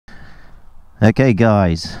Okay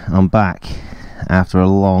guys, I'm back after a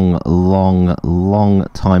long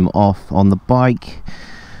time off on the bike,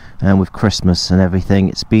 and with Christmas and everything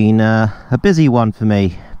it's been a busy one for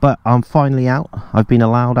me, but I'm finally out. I've been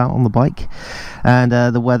allowed out on the bike, and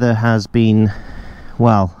the weather has been,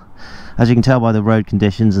 well, as you can tell by the road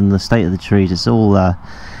conditions and the state of the trees, it's all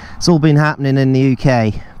been happening in the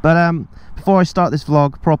UK. But before I start this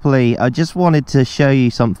vlog properly, I just wanted to show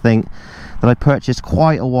you something that I purchased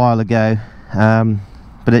quite a while ago,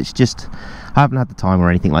 but it's just I haven't had the time or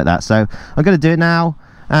anything like that, so I'm going to do it now.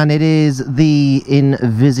 And it is the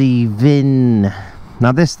InvisiVin.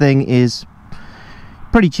 Now this thing is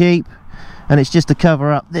pretty cheap, and it's just to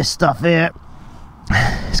cover up this stuff here.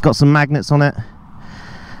 It's got some magnets on it,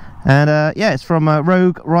 and yeah, it's from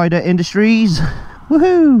Rogue Rider Industries.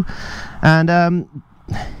 Woohoo! And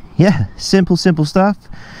yeah, simple stuff.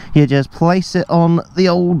 You just place it on the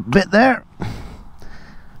old bit there.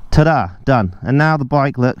 Ta-da, done. And now the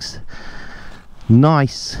bike looks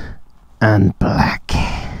nice and black.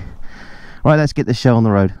 Right, let's get this show on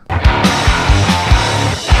the road.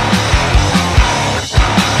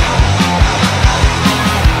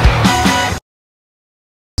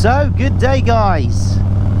 So, good day guys.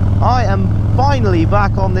 I am finally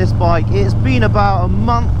back on this bike. It's been about a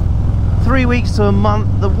month, 3 weeks to a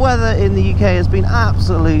month. The weather in the UK has been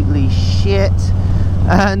absolutely shit,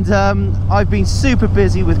 and I've been super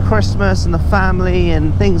busy with Christmas and the family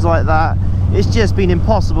and things like that. It's just been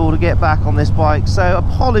impossible to get back on this bike, so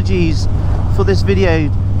apologies for this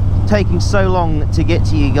video taking so long to get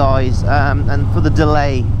to you guys, and for the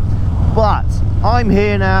delay. But I'm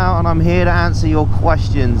here now, and I'm here to answer your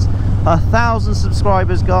questions. 1,000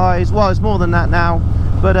 subscribers guys, well, it's more than that now,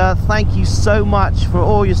 but thank you so much for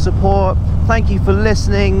all your support. Thank you for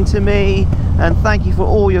listening to me, and thank you for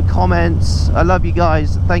all your comments. I love you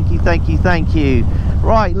guys. Thank you.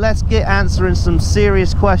 Right, let's get answering some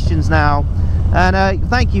serious questions now. And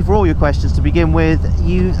thank you for all your questions to begin with.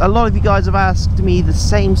 A lot of you guys have asked me the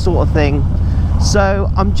same sort of thing, so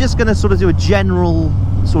I'm just going to sort of do a general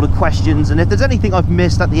sort of questions, and if there's anything I've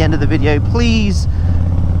missed at the end of the video, please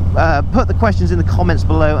put the questions in the comments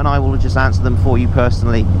below and I will just answer them for you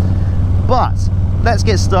personally. But let's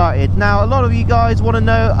get started. Now, a lot of you guys want to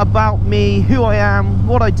know about me, who I am,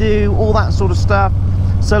 what I do, all that sort of stuff,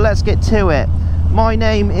 so let's get to it. My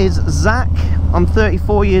name is Zach. I'm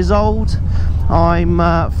 34 years old. I'm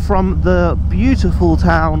from the beautiful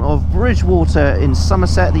town of Bridgewater in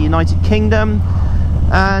Somerset, the United Kingdom,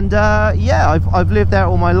 and yeah, I've lived there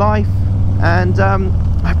all my life, and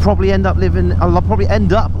I'll probably end up living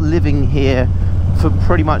here for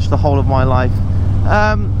pretty much the whole of my life.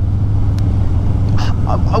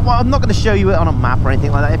 I'm not going to show you it on a map or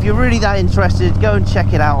anything like that. If you're really that interested, go and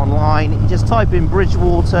check it out online. You just type in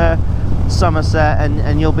Bridgewater, Somerset,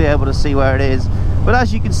 and you'll be able to see where it is. But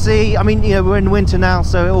as you can see, I mean, you know, we're in winter now,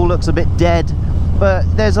 so it all looks a bit dead, but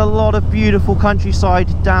there's a lot of beautiful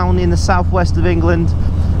countryside down in the southwest of England,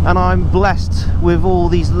 and I'm blessed with all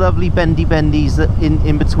these lovely bendies that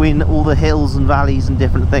in between all the hills and valleys and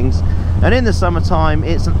different things. And in the summertime,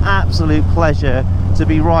 it's an absolute pleasure to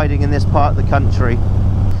be riding in this part of the country.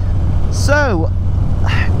 So,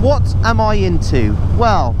 what am I into?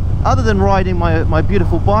 Well, other than riding my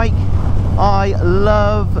beautiful bike, I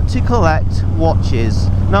love to collect watches.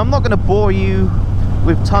 Now, I'm not going to bore you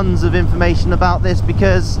with tons of information about this,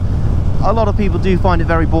 because a lot of people do find it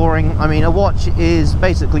very boring. I mean, a watch is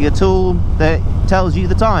basically a tool that tells you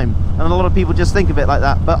the time, and a lot of people just think of it like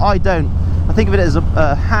that, but I don't. I think of it as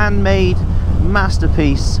a handmade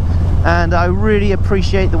masterpiece, and I really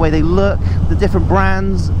appreciate the way they look, the different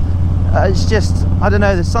brands. It's just, I don't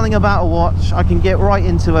know, there's something about a watch, I can get right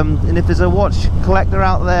into them, and if there's a watch collector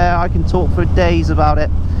out there, I can talk for days about it.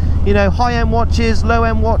 You know, high-end watches,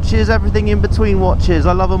 low-end watches, everything in between watches,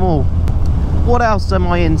 I love them all. What else am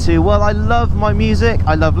I into? Well, I love my music,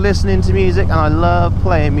 I love listening to music, and I love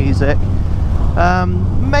playing music.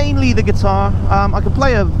 Mainly the guitar. I can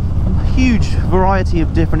play a huge variety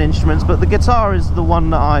of different instruments, but the guitar is the one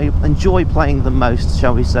that I enjoy playing the most,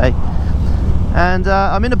 shall we say. And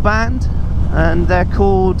I'm in a band, and they're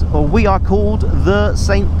called, or we are called, the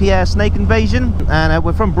St. Pierre Snake Invasion, and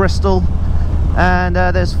we're from Bristol, and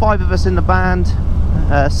there's 5 of us in the band,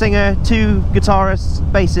 a singer, 2 guitarists,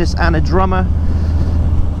 bassist, and a drummer.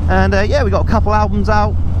 And yeah, we got a couple albums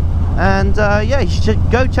out, and yeah, you should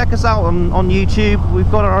go check us out on YouTube. We've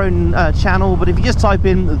got our own channel, but if you just type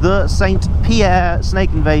in the St. Pierre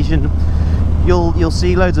Snake Invasion, you'll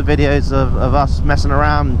see loads of videos of us messing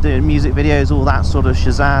around, doing music videos, all that sort of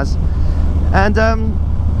shazazz. And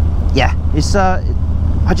yeah, it's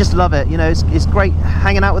I just love it. You know, it's great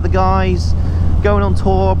hanging out with the guys, going on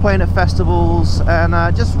tour, playing at festivals, and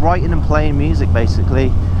just writing and playing music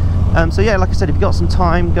basically. So yeah, like I said, if you've got some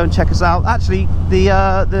time, go and check us out. Actually,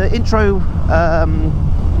 the intro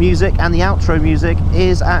music and the outro music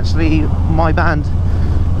is actually my band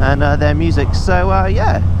and their music. So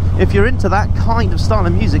yeah, if you're into that kind of style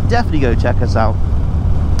of music, definitely go check us out.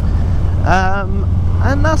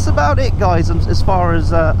 And that's about it, guys, as far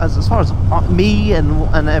as me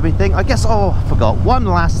and everything. I guess, oh, I forgot one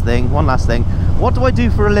last thing. What do I do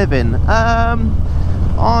for a living?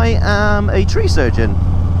 I am a tree surgeon.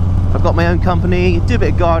 I've got my own company, do a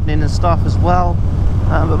bit of gardening and stuff as well,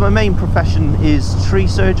 but my main profession is tree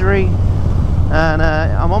surgery, and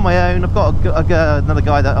I'm on my own. I've got another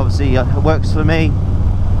guy that obviously works for me,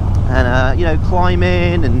 and you know,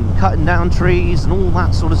 climbing and cutting down trees and all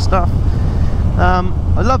that sort of stuff.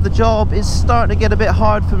 I love the job. It's starting to get a bit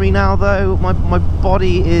hard for me now though. My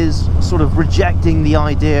body is sort of rejecting the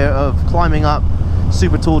idea of climbing up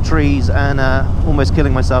super tall trees and almost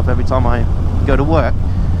killing myself every time I go to work.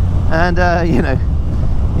 And you know,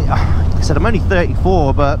 like I said, I'm only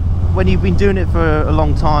 34, but when you've been doing it for a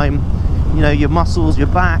long time, you know, your muscles, your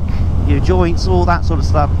back, your joints, all that sort of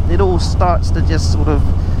stuff, it all starts to just sort of,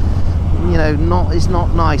 you know, it's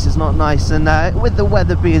not nice. And with the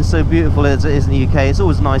weather being so beautiful as it is in the UK, it's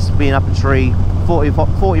always nice being up a tree, 40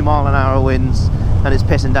 mile an hour winds, and it's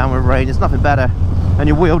pissing down with rain. It's nothing better, and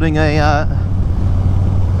you're wielding a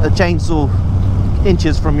chainsaw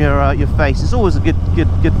inches from your face. It's always a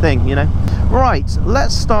good thing, you know. Right,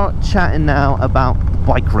 let's start chatting now about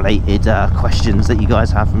bike related questions that you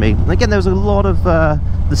guys have for me. Again, there was a lot of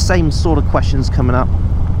the same sort of questions coming up.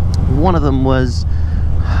 One of them was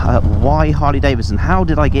why Harley Davidson? How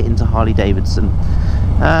did I get into Harley Davidson?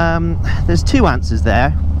 There's two answers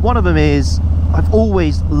there. One of them is I've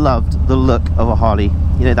always loved the look of a Harley,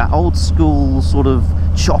 you know, that old school sort of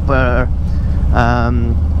chopper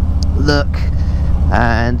look.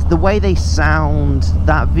 And the way they sound,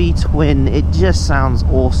 that V-twin, it just sounds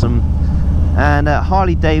awesome. And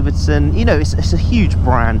Harley Davidson, you know, it's a huge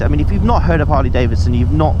brand. I mean, if you've not heard of Harley Davidson,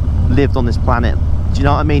 you've not lived on this planet. Do you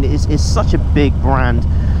know what I mean? It's such a big brand.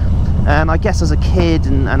 And I guess as a kid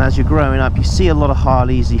and as you're growing up, you see a lot of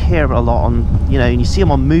Harleys, you hear it a lot on, you know, and you see them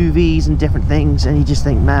on movies and different things, and you just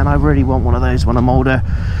think, man, I really want one of those when I'm older.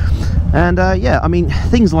 And yeah, I mean,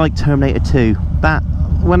 things like Terminator 2, that,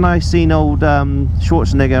 when I seen old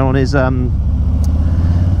Schwarzenegger on his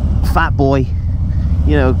Fat Boy,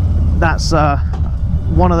 you know, that's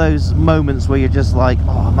one of those moments where you're just like,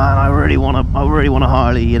 oh man, I really want a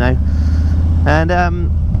Harley, you know. And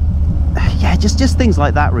yeah, just things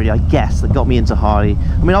like that really, I guess, that got me into Harley.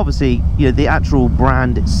 I mean, obviously, you know, the actual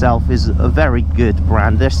brand itself is a very good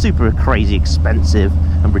brand. They're super crazy expensive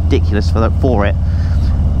and ridiculous for it.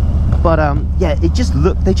 But yeah, they just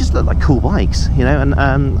look like cool bikes, you know.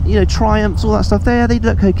 And you know, Triumphs, all that stuff there, they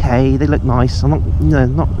look okay, they look nice. I'm not, you know,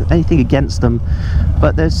 not anything against them,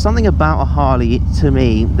 but there's something about a Harley to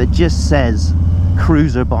me that just says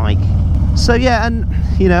cruiser bike. So yeah, and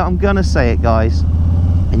you know, I'm gonna say it, guys,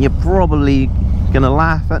 and you're probably gonna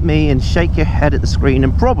laugh at me and shake your head at the screen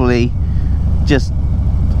and probably just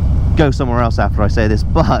go somewhere else after I say this,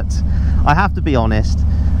 but I have to be honest.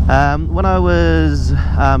 When I was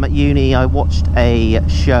at uni, I watched a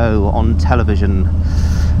show on television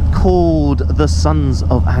called The Sons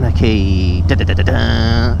of Anarchy,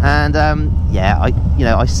 and yeah,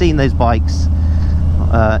 I seen those bikes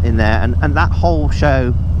in there, and that whole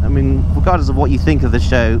show, I mean, regardless of what you think of the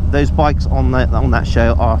show, those bikes on that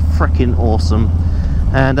show are freaking awesome.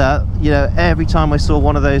 And you know, every time I saw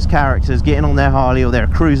one of those characters getting on their Harley or they're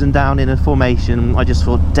cruising down in a formation, I just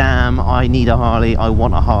thought, damn, I need a Harley, I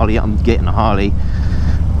want a Harley, I'm getting a Harley.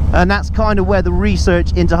 And that's kind of where the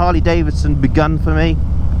research into Harley Davidson begun for me.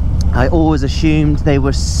 I always assumed they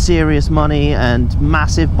were serious money and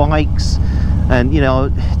massive bikes, and you know,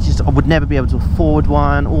 just I would never be able to afford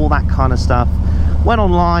one, all that kind of stuff. Went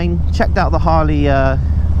online, checked out the Harley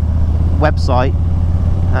website.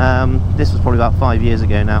 This was probably about 5 years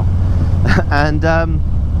ago now, and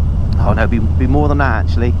oh no, it'd be more than that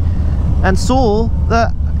actually, and saw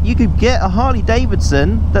that you could get a Harley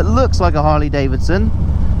Davidson that looks like a Harley Davidson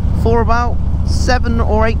for about 7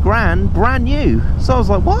 or 8 grand brand new. So I was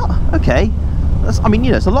like, what? Okay, I mean,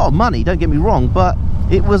 you know, it's a lot of money, don't get me wrong, but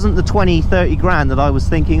it wasn't the 20-30 grand that I was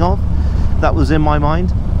thinking of, that was in my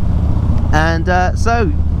mind. And so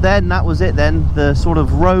then that was it then. The sort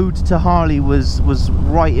of road to Harley was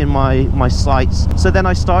right in my sights. So then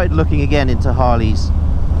I started looking again into Harleys.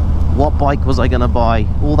 What bike was I gonna buy?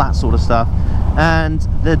 All that sort of stuff. And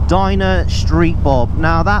the Dyna Street Bob.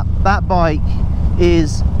 Now that bike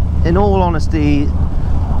is, in all honesty,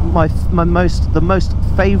 the most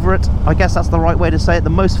favorite, I guess that's the right way to say it, the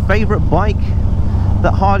most favorite bike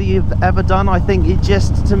that Harley have ever done. I think it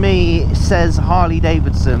just, to me, says Harley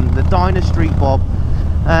Davidson, the Dyna Street Bob.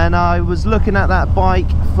 And I was looking at that bike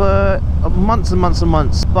for months and months and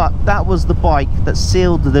months, but that was the bike that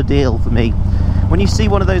sealed the deal for me. When you see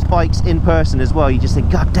one of those bikes in person as well, you just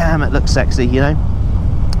think, God damn, it looks sexy, you know.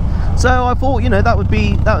 So I thought, you know, that would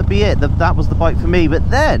be it. That was the bike for me. But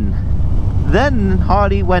then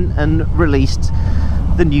Harley went and released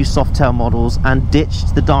the new Softail models and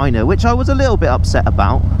ditched the Dyna, which I was a little bit upset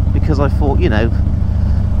about, because I thought, you know,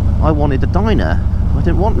 I wanted a Dyna. I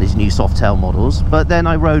didn't want these new Softail models. But then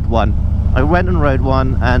I rode one. I went and rode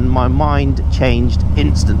one, and my mind changed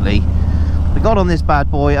instantly. I got on this bad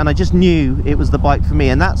boy, and I just knew it was the bike for me.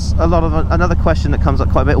 And that's another question that comes up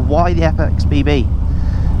quite a bit. Why the FXBB?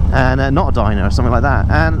 And not a Dyna or something like that,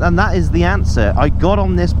 and that is the answer. I got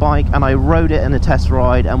on this bike and I rode it in a test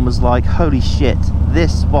ride and was like, holy shit,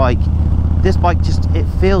 this bike just, it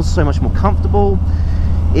feels so much more comfortable.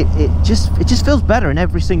 It just feels better in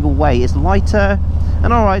every single way. It's lighter,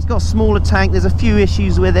 and alright, it's got a smaller tank. There's a few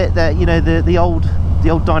issues with it that, you know, the old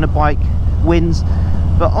Dyna bike wins,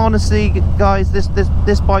 but honestly guys,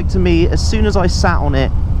 this bike to me, as soon as I sat on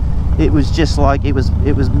it, it was just like it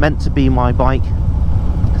was meant to be my bike.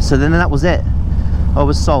 So then that was it. I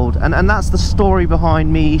was sold, and that's the story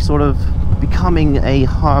behind me sort of becoming a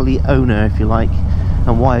Harley owner, if you like,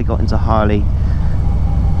 and why I got into Harley.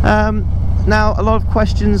 Now, a lot of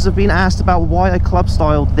questions have been asked about why I club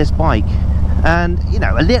styled this bike, and you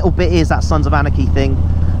know, a little bit is that Sons of Anarchy thing.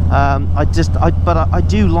 But I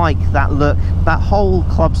do like that look. That whole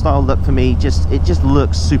club style look for me, it just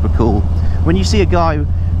looks super cool. When you see a guy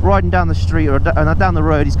riding down the street or down the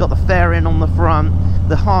road, he's got the fairing on the front,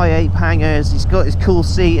 the high ape hangers, he's got his cool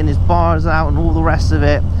seat and his bars out and all the rest of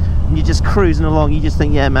it, and you're just cruising along, you just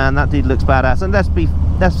think, yeah man, that dude looks badass. And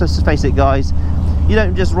let's just face it guys, you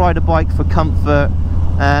don't just ride a bike for comfort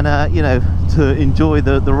and you know, to enjoy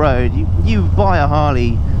the road. You buy a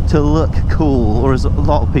Harley to look cool, or as a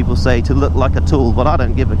lot of people say, to look like a tool, but I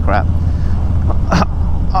don't give a crap.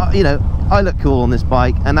 You know, I look cool on this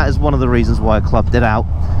bike, and that is one of the reasons why I clubbed it out.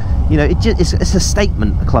 You know, it's a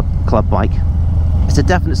statement, a club bike. It's a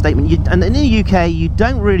definite statement. And in the UK, you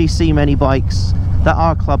don't really see many bikes that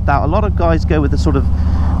are clubbed out. A lot of guys go with the sort of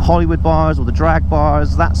Hollywood bars or the drag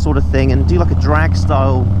bars, that sort of thing, and do like a drag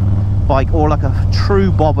style bike, or like a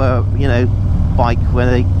true bobber, you know, bike, where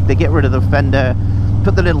they get rid of the fender,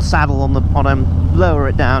 put the little saddle on them, lower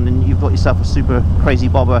it down, and you've got yourself a super crazy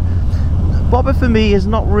bobber. Bobber for me has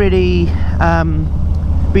not really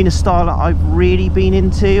been a style that I've really been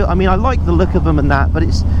into. I mean, I like the look of them and that, but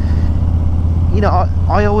it's, you know,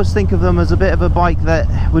 I always think of them as a bit of a bike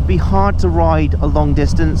that would be hard to ride a long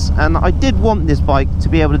distance, and I did want this bike to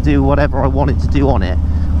be able to do whatever I wanted to do on it,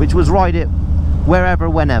 which was ride it wherever,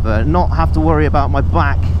 whenever, not have to worry about my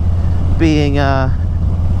back being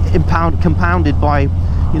compounded by,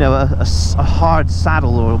 you know, a hard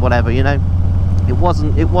saddle or whatever, you know. It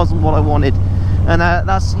wasn't what I wanted, and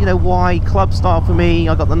that's, you know, why club style for me.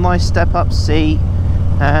 I got the nice step up seat,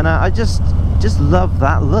 and I just love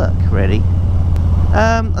that look, really.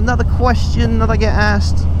 Another question that I get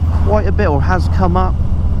asked quite a bit, or has come up,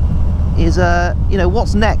 is you know,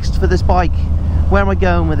 what's next for this bike? Where am I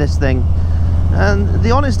going with this thing? And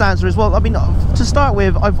the honest answer is, well, I mean, to start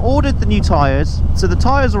with, I've ordered the new tyres, so the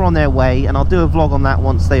tyres are on their way, and I'll do a vlog on that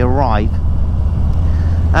once they arrive.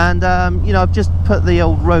 And you know, I've just put the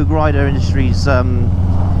old Rogue Rider Industries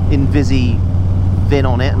Invisi VIN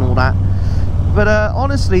on it and all that. But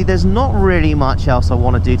honestly, there's not really much else I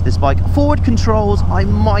want to do to this bike. Forward controls,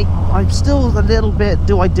 I'm still a little bit,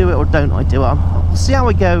 do I do it or don't I do it? I'll see how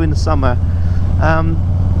I go in the summer.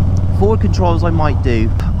 Forward controls I might do.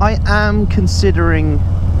 I am considering,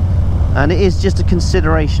 and it is just a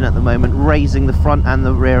consideration at the moment, raising the front and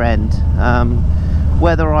the rear end.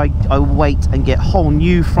 Whether I wait and get a whole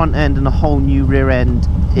new front end and a whole new rear end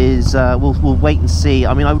is, we'll wait and see.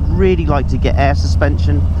 I mean, I would really like to get air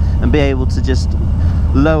suspension and be able to just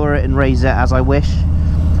lower it and raise it as I wish.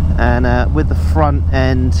 And with the front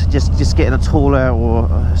end, just getting a taller or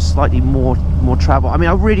slightly more travel. I mean,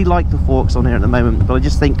 I really like the forks on here at the moment, but I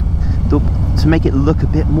just think to make it look a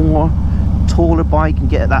bit more taller bike and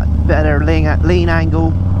get that better lean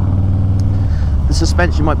angle, the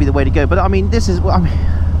suspension might be the way to go. But I mean, this is, I mean,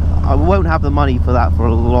 I won't have the money for that for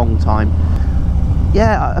a long time.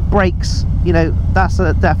 Yeah, brakes, you know, that's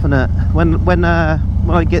a definite. When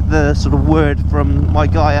I get the sort of word from my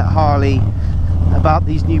guy at Harley about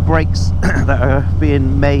these new brakes that are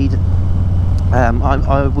being made,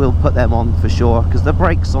 I will put them on for sure, because the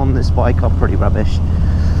brakes on this bike are pretty rubbish.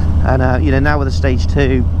 and you know, now with the stage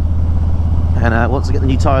 2, and once I get the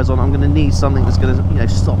new tyres on, I'm going to need something that's going to, you know,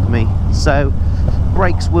 stop me. So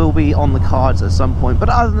brakes will be on the cards at some point, but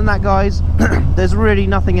other than that, guys, there's really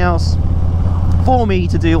nothing else for me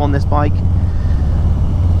to do on this bike.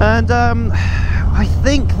 And I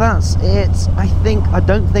think that's it. I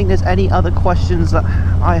don't think there's any other questions that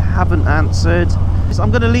I haven't answered, so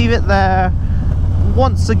I'm going to leave it there.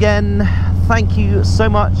 Once again, thank you so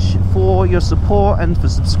much for your support and for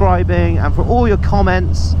subscribing and for all your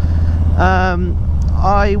comments.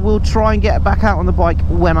 I will try and get back out on the bike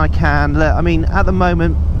when I can. I mean, at the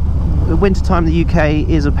moment, winter time in the UK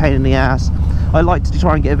is a pain in the ass. I like to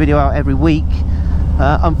try and get a video out every week.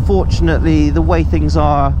 Unfortunately, the way things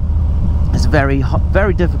are, it's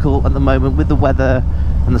very difficult at the moment with the weather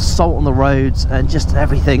and the salt on the roads and just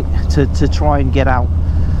everything to try and get out.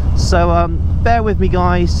 So bear with me,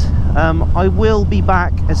 guys. I will be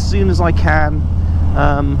back as soon as I can.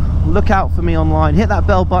 Look out for me online. Hit that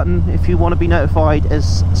bell button if you want to be notified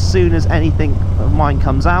as soon as anything of mine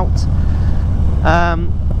comes out.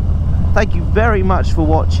 Thank you very much for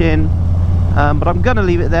watching, but I'm going to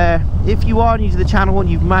leave it there. If you are new to the channel and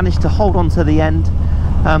you've managed to hold on to the end,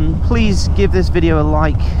 please give this video a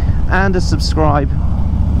like and a subscribe,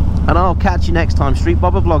 and I'll catch you next time. Street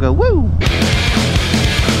Bobber Vlogger. Woo!